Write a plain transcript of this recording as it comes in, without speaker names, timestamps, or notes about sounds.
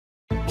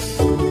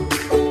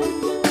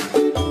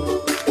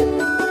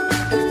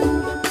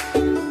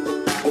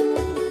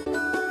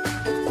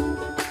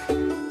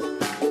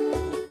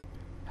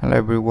Hello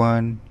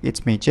everyone,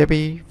 it's me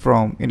JB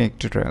from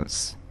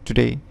UniqueTutorials.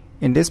 Today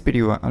in this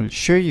video I'll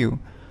show you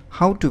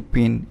how to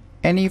pin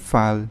any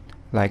file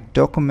like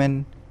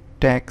document,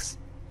 text,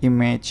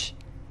 image,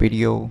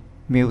 video,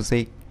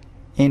 music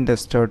in the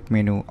start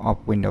menu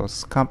of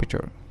Windows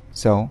computer.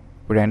 So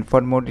without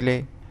further more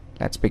delay,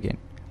 let's begin.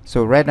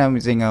 So right now I'm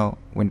using a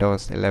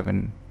Windows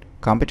 11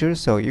 computer.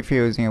 So if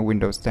you're using a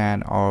Windows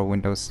 10 or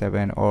Windows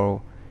 7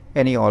 or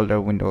any older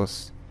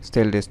Windows,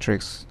 still this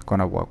trick's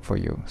gonna work for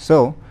you.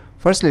 So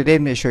firstly, let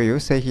me show you.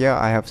 Say here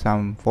I have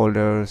some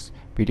folders,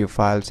 video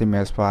files,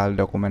 image file,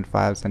 document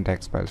files and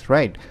text files,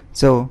 right?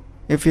 So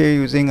if you're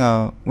using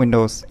a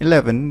Windows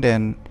 11,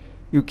 then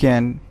you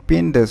can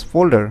pin this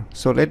folder.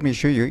 So let me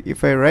show you.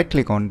 If I right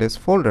click on this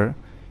folder,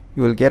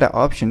 you will get an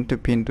option to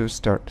pin to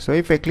start. So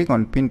if I click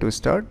on pin to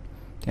start,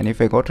 and if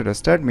I go to the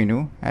start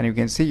menu, and you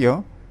can see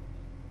here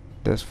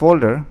this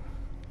folder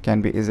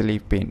can be easily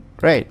pinned,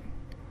 right?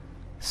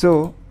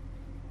 So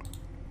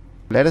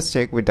let us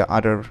check with the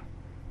other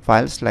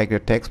files like the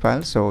text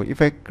file. So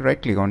if I right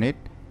click on it,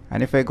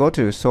 and if I go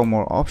to show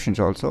more options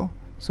also,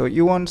 so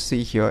you won't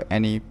see here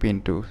any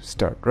pin to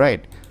start,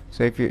 right?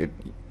 So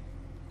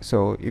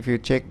if you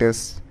check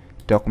this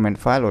document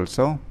file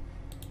also,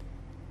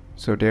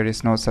 so there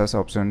is no such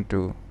option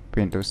to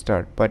pin to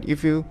start. But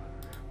if you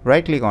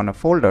right click on a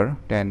folder,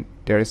 then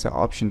there is an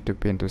option to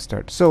pin to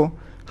start. So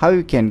how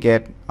you can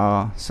get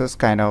such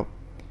kind of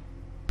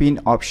pin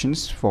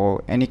options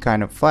for any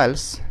kind of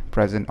files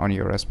present on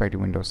your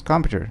respective Windows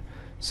computer?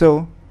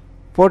 So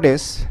for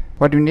this,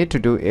 what you need to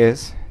do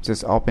is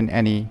just open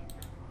any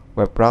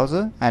web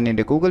browser, and in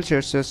the Google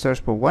search, just search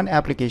for one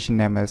application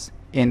name as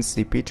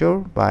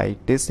NCPTOR by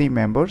DC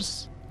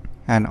members,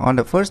 and on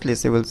the first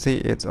list you will see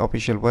its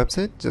official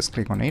website. Just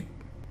click on it.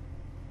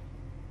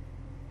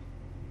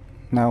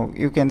 Now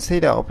you can see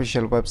the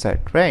official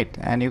website, right?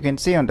 And you can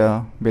see on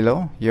the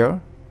below here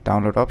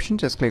download option.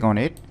 Just click on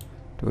it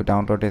to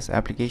download this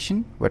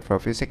application. Wait for a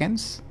few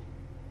seconds.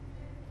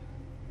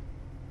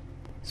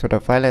 So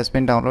the file has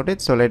been downloaded.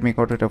 So let me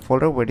go to the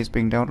folder where it is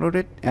being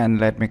downloaded, and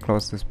let me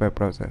close this web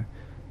browser.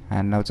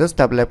 And now just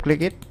double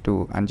click it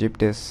to unzip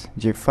this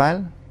zip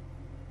file.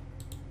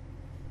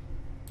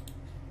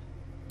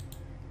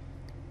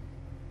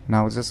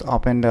 Now just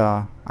open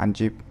the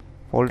unzip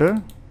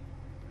folder.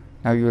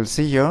 Now you will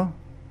see here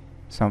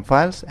some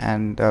files,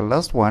 and the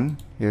last one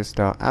is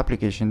the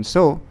application.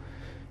 So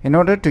in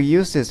order to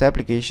use this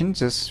application,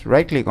 just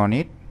right click on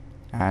it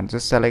and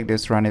just select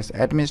this run as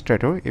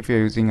administrator if you're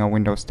using a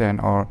Windows 10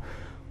 or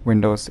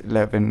Windows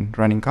 11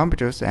 running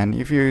computers. And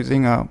if you're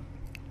using a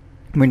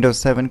Windows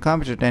 7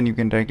 computer, then you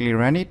can directly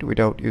run it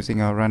without using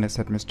a run as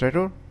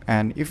administrator.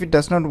 And if it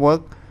does not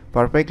work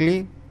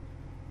perfectly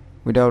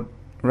without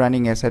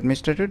running as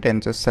administrator, then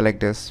just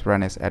select this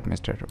run as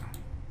administrator.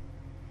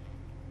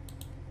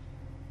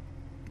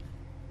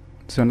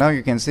 So now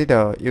you can see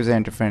the user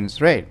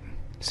interface, right?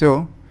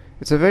 So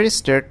it's a very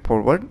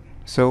straightforward.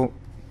 So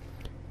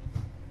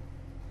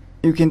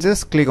you can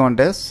just click on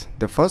this,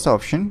 the first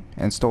option,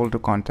 install to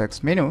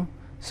context menu.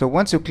 So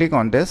once you click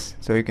on this,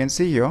 so you can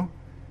see here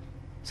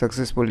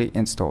successfully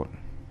installed.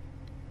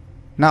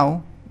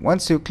 Now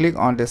once you click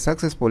on the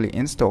successfully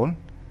install,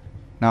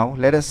 now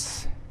let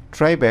us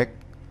try back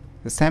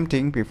the same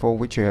thing before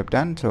which you have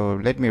done. So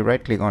let me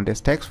right click on this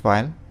text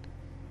file,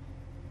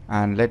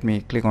 and let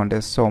me click on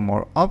this show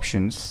more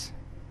options,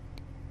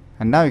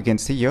 and now you can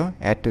see here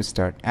add to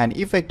start. And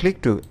if I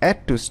click to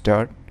add to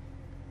start,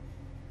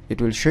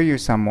 it will show you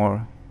some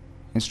more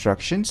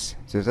instructions.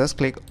 So just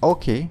click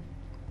OK,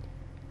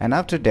 and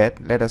after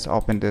that let us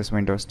open this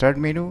Windows start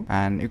menu,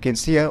 and you can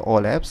see here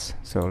all apps.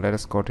 So let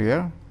us go to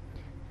here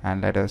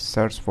and let us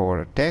search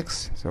for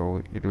text.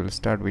 So it will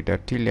start with the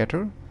T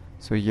letter.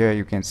 So here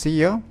you can see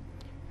here,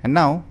 and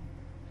now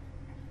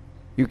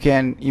you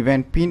can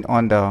even pin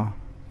on the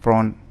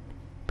front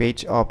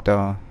page of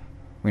the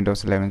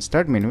Windows 11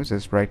 start menu.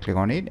 Just right click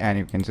on it and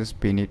you can just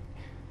pin it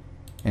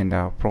in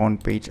the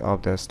front page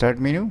of the start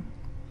menu.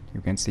 You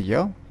can see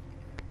here.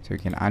 So you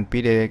can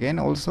unpin it again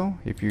also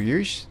if you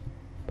wish,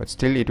 but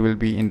still it will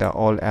be in the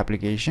all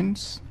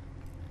applications.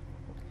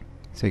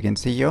 So you can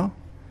see here.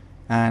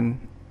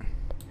 And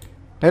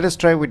let us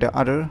try with the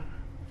other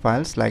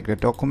files like the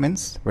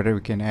documents, whether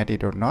we can add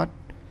it or not.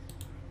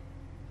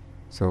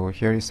 So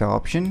here is the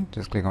option.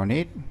 Just click on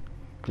it,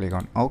 click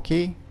on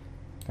OK.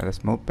 Let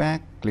us move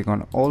back, click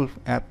on all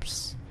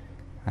apps,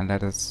 and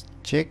let us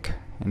check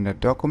in the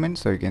document.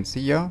 So you can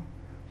see here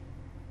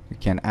you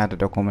can add the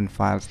document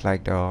files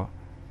like the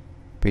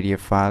PDF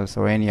files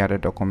or any other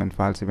document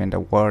files, even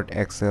the Word,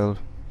 Excel,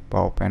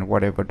 PowerPoint,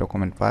 whatever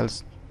document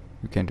files,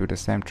 you can do the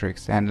same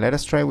tricks. And let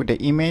us try with the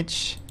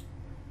image.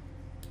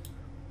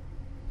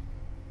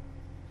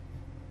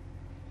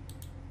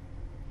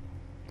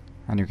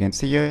 And you can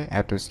see here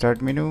add to start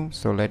menu.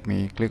 So let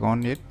me click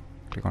on it,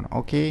 click on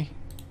OK.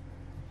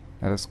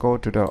 Let us go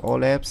to the all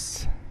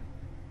apps.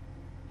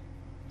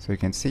 So you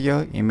can see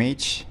here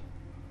image,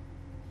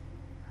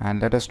 and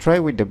let us try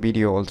with the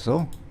video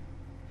also.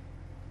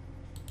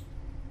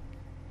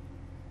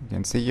 You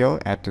can see here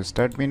add to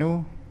start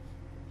menu,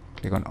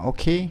 click on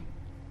OK.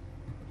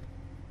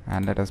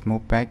 and let us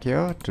move back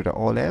here to the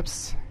all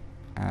apps,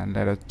 and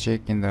let us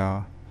check in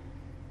the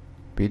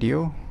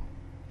video.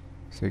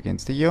 So you can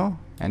see here,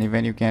 and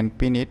even you can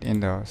pin it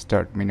in the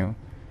start menu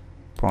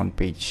front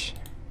page.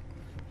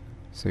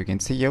 So you can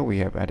see here we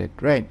have added,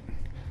 right?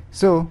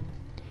 So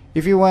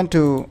if you want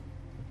to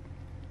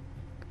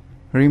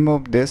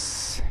remove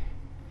this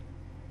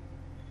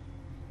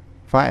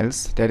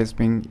files that is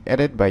being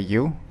added by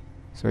you,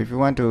 so if you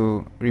want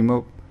to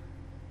remove,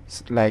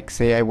 like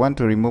say I want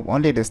to remove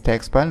only this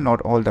text file,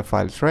 not all the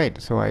files, right?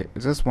 So I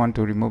just want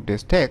to remove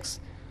this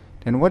text.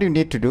 Then what you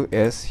need to do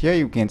is, here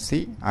you can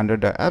see under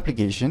the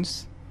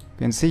applications, you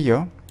can see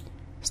here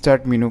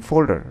start menu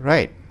folder,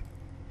 right?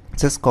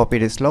 Just copy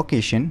this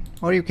location,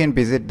 or you can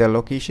visit the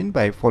location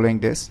by following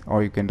this,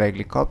 or you can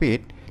directly copy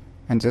it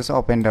and just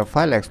open the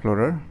file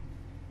explorer.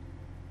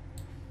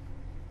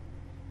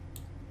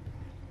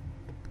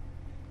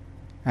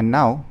 And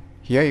now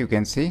here you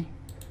can see,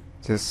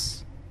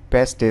 just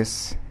paste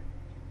this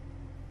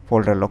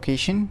folder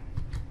location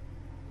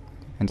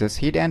and just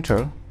hit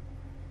enter.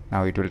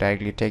 Now it will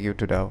directly take you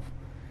to the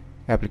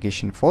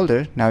application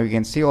folder. Now you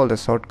can see all the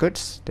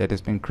shortcuts that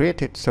has been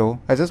created. So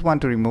I just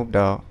want to remove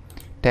the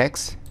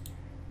text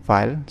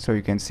file. So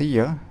you can see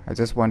here I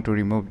just want to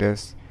remove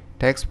this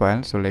text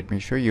file. So let me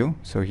show you.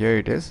 So here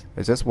it is.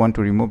 I just want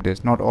to remove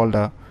this, not all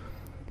the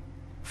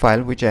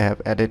file which I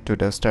have added to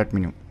the start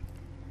menu.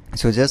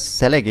 So just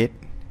select it,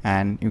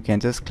 and you can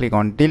just click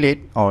on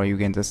delete, or you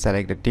can just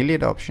select the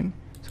delete option.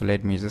 So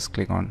let me just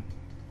click on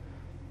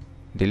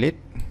delete,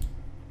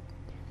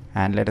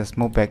 and let us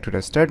move back to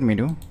the start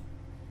menu,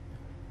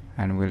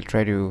 and we'll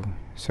try to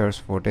search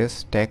for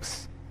this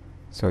text.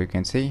 So you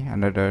can see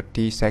under the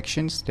T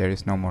sections there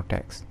is no more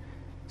text.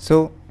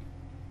 So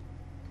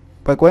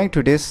by going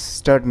to this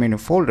start menu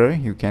folder,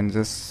 you can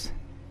just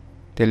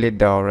delete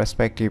the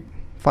respective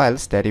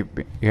files that you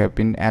have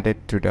been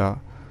added to the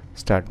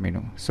start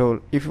menu.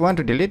 So if you want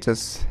to delete,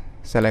 just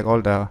select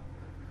all the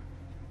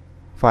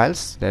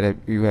files that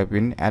you have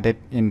been added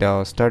in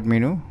the start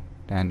menu,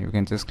 then you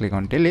can just click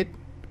on delete,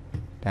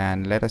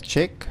 and let us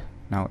check.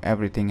 Now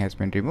everything has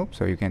been removed.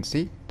 So you can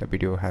see the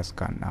video has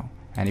gone now,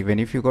 and even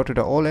if you go to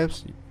the all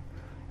apps,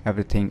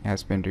 everything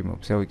has been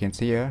removed. So you can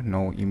see here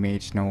no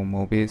image, no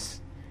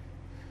movies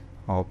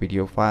or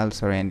video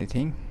files or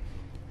anything.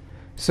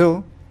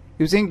 So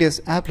using these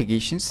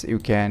applications, you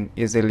can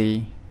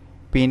easily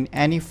pin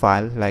any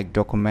file like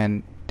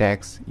document,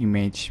 text,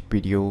 image,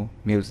 video,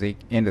 music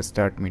in the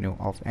start menu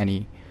of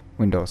any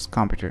Windows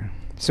computer.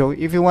 So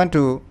if you want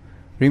to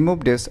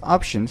remove these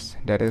options,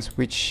 that is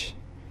which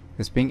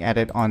is being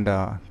added on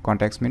the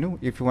context menu,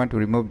 if you want to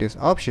remove this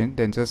option,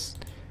 then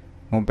just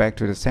move back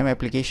to the same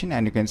application,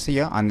 and you can see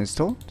here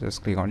uninstall,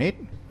 just click on it.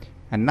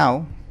 And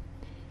now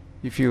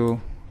if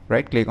you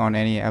right click on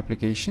any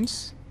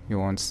applications, you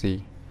won't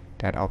see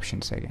that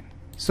options again.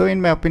 So in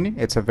my opinion,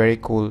 it's a very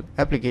cool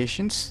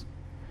applications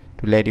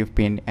to let you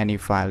pin any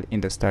file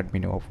in the start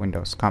menu of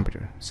Windows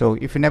computer. So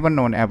if you never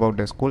known about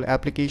the cool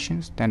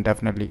applications, then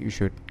definitely you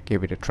should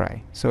give it a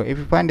try. So if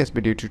you find this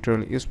video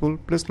tutorial useful,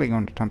 please click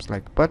on the thumbs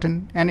like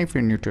button, and if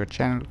you're new to our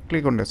channel,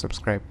 click on the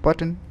subscribe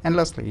button. And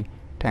lastly,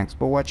 thanks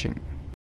for watching.